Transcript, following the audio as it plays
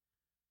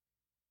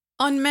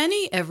On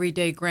many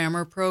everyday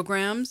grammar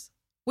programs,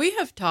 we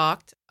have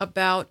talked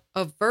about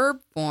a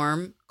verb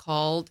form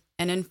called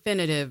an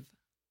infinitive.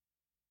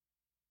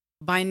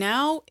 By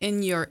now,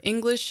 in your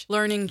English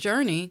learning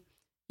journey,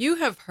 you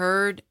have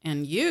heard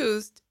and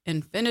used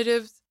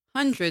infinitives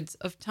hundreds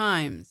of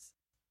times.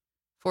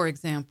 For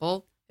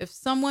example, if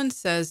someone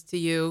says to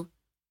you,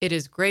 "It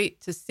is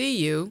great to see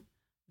you,"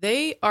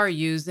 they are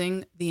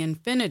using the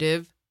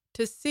infinitive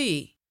to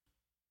see.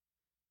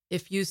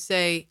 If you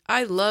say,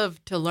 "I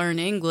love to learn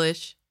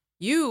English,"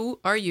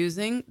 you are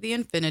using the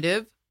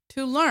infinitive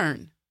to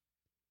learn.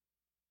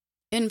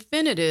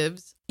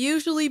 Infinitives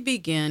usually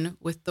begin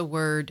with the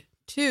word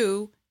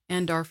to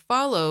and are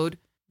followed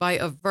by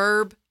a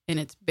verb in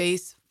its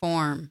base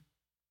form.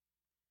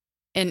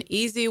 An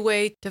easy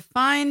way to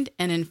find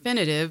an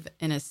infinitive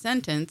in a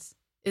sentence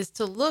is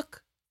to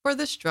look for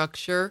the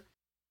structure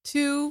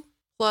to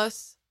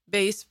plus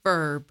base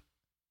verb.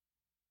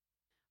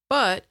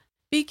 But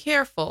be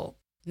careful.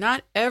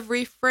 Not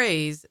every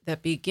phrase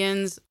that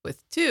begins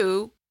with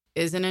to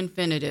is an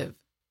infinitive.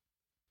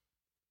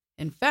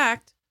 In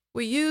fact,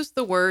 we use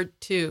the word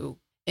to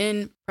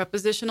in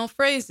prepositional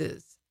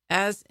phrases,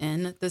 as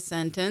in the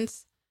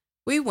sentence,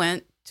 "We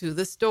went to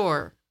the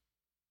store."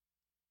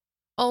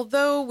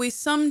 Although we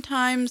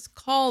sometimes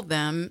call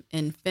them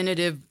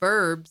infinitive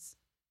verbs,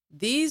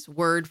 these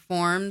word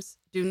forms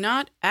do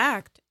not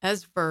act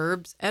as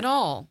verbs at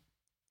all.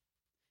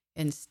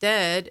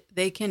 Instead,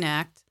 they can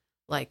act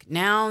like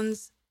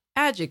nouns,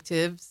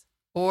 adjectives,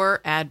 or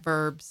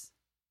adverbs.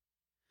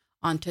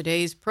 On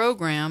today's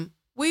program,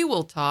 we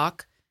will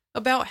talk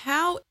about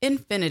how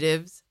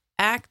infinitives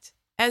act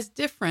as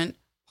different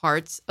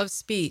parts of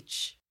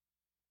speech.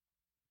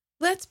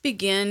 Let's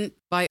begin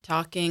by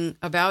talking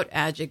about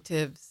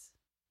adjectives.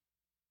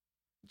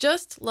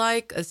 Just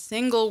like a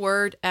single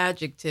word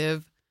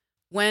adjective,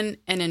 when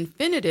an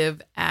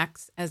infinitive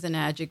acts as an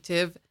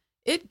adjective,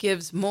 it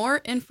gives more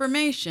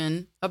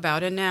information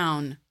about a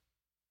noun.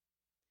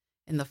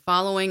 In the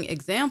following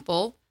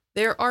example,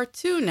 there are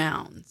two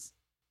nouns.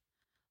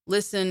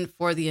 Listen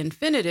for the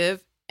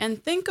infinitive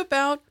and think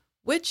about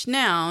which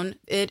noun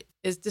it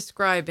is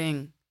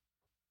describing.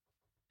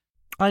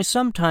 I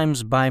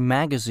sometimes buy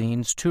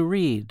magazines to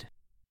read.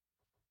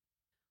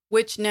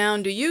 Which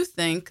noun do you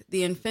think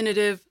the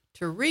infinitive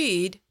to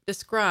read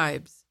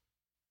describes?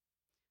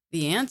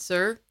 The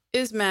answer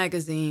is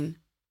magazine.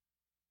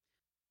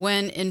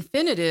 When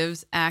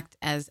infinitives act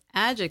as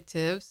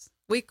adjectives,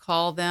 we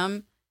call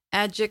them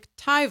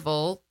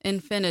adjectival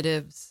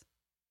infinitives.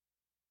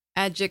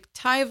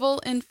 Adjectival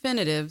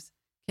infinitives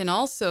can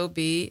also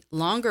be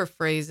longer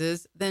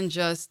phrases than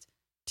just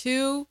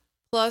to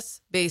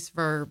plus base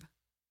verb.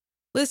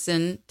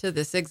 Listen to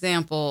this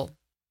example.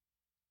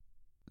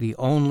 The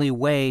only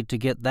way to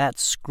get that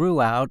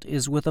screw out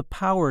is with a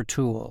power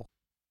tool.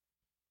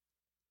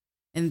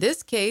 In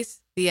this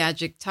case, the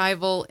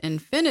adjectival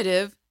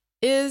infinitive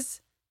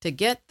is to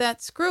get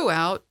that screw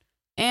out,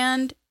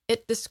 and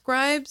it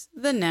describes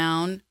the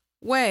noun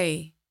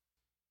way.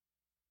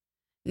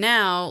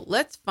 Now,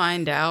 let's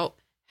find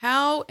out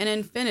how an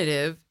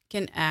infinitive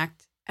can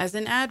act as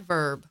an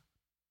adverb.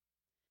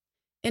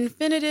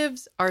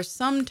 Infinitives are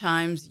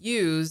sometimes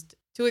used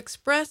to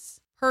express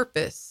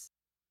purpose.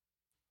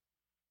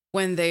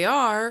 When they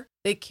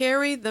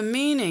carry the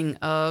meaning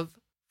of,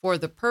 for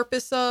the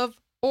purpose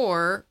of,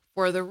 or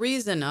for the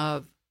reason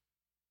of.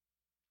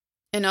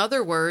 In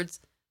other words,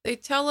 they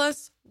tell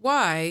us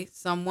why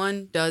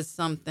someone does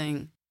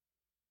something.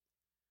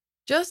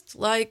 Just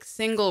like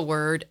single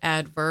word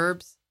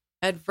adverbs,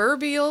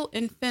 adverbial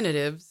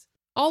infinitives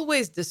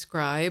always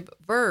describe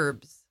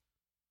verbs.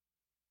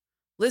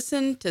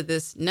 Listen to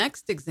this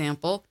next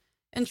example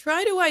and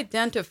try to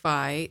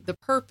identify the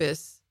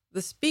purpose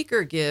the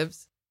speaker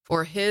gives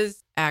for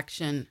his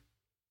action.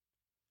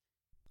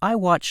 I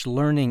watch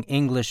learning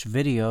English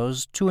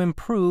videos to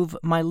improve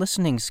my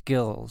listening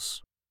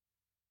skills.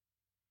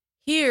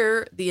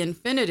 Here, the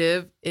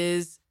infinitive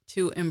is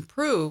to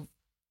improve,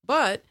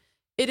 but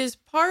it is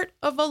part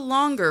of a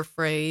longer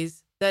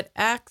phrase that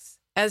acts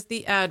as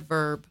the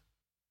adverb.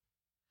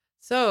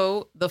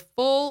 So, the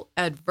full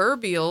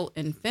adverbial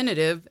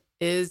infinitive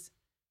is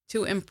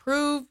to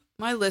improve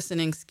my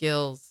listening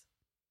skills.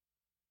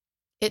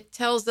 It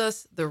tells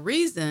us the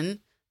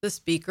reason the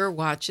speaker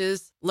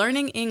watches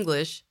learning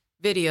English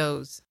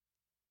videos.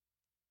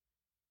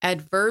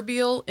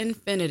 Adverbial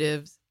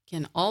infinitives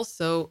can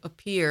also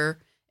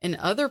appear in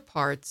other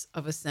parts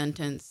of a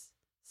sentence,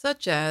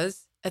 such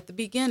as at the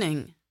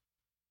beginning.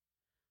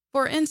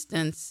 For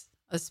instance,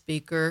 a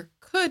speaker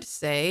could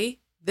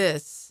say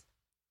this: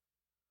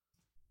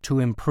 To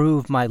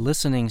improve my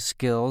listening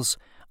skills,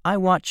 I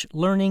watch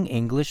learning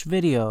English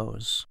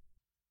videos.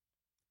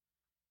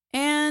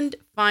 And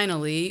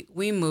finally,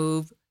 we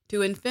move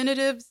to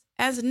infinitives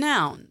as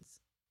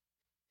nouns.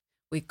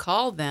 We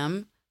call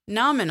them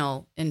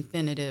nominal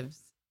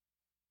infinitives.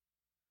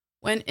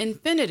 When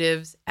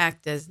infinitives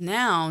act as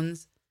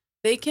nouns,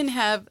 they can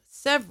have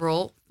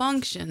several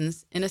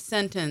functions in a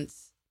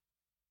sentence.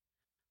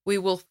 We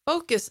will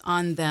focus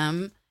on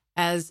them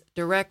as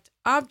direct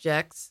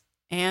objects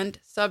and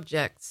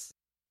subjects.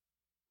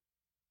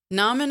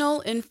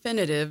 Nominal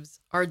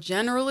infinitives are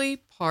generally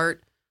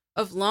part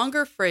of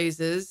longer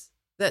phrases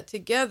that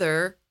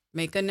together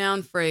make a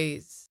noun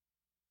phrase.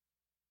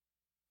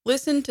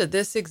 Listen to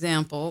this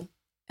example,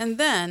 and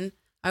then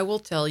I will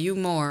tell you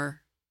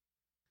more.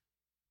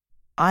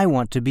 I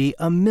want to be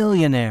a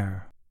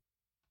millionaire.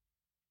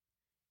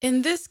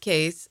 In this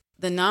case,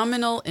 the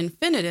nominal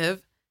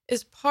infinitive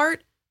is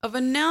part of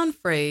a noun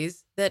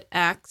phrase that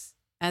acts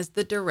as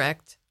the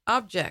direct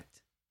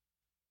object.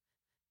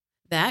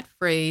 That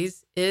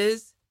phrase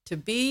is to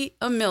be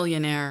a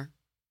millionaire.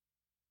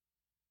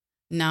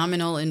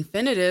 Nominal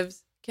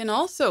infinitives can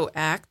also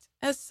act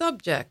as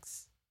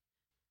subjects,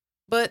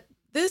 but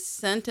this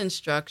sentence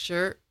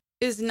structure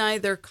is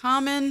neither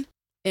common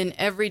in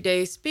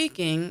everyday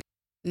speaking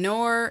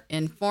nor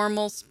in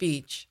formal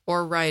speech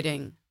or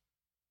writing.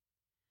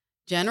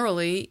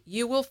 Generally,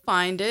 you will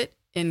find it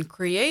in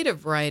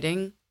creative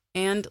writing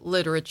and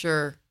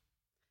literature.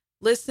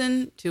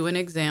 Listen to an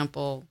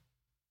example.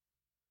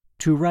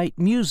 To write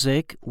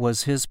music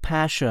was his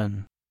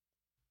passion.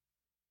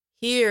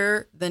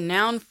 Here, the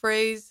noun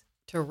phrase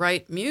to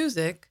write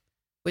music,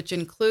 which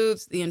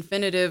includes the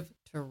infinitive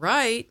to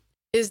write,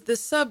 is the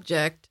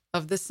subject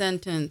of the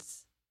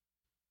sentence.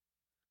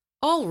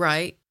 All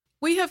right,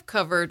 we have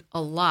covered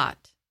a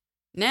lot.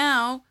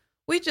 Now,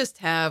 we just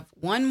have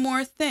one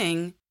more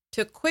thing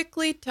to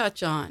quickly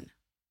touch on: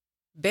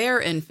 bare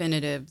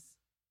infinitives.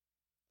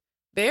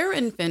 Bare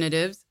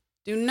infinitives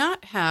do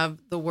not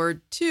have the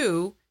word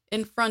to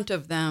in front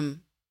of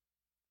them.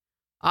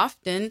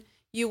 Often,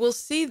 you will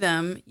see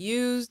them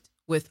used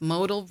with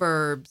modal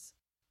verbs.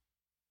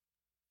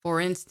 For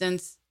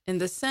instance, in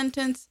the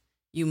sentence,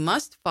 "You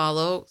must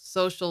follow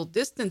social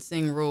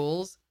distancing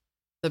rules,"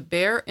 the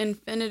bare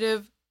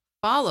infinitive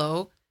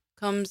follow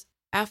comes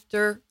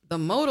after the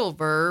modal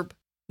verb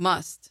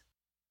must.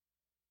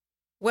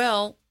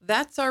 Well,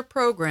 that's our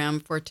program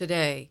for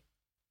today.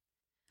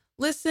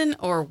 Listen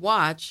or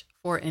watch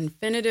for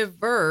infinitive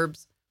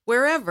verbs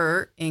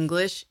wherever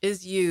English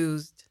is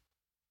used.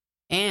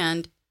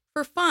 And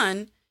for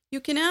fun,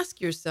 you can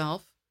ask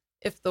yourself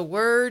if the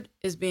word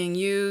is being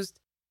used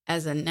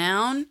as a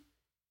noun,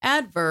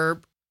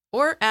 adverb,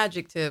 or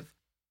adjective,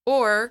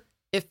 or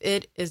if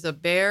it is a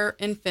bare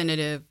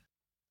infinitive.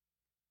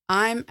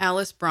 I'm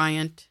Alice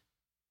Bryant.